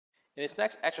In this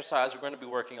next exercise, we're going to be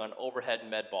working on overhead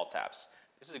med ball taps.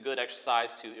 This is a good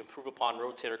exercise to improve upon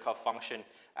rotator cuff function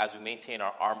as we maintain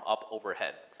our arm up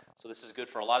overhead. So this is good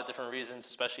for a lot of different reasons,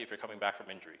 especially if you're coming back from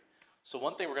injury. So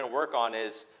one thing we're going to work on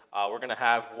is we're going to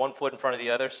have one foot in front of the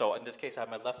other. So in this case, I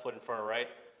have my left foot in front of right.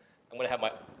 I'm going to have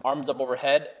my arms up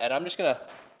overhead, and I'm just going to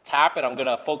tap, and I'm going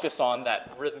to focus on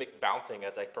that rhythmic bouncing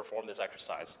as I perform this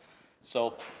exercise.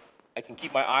 So I can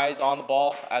keep my eyes on the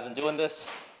ball as I'm doing this,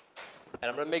 and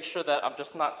I'm going to make sure that I'm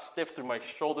just not stiff through my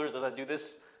shoulders as I do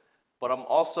this, but I'm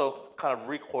also kind of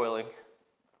recoiling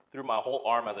through my whole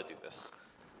arm as I do this.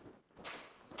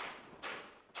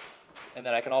 And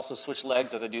then I can also switch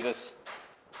legs as I do this.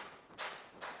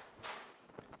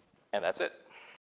 And that's it.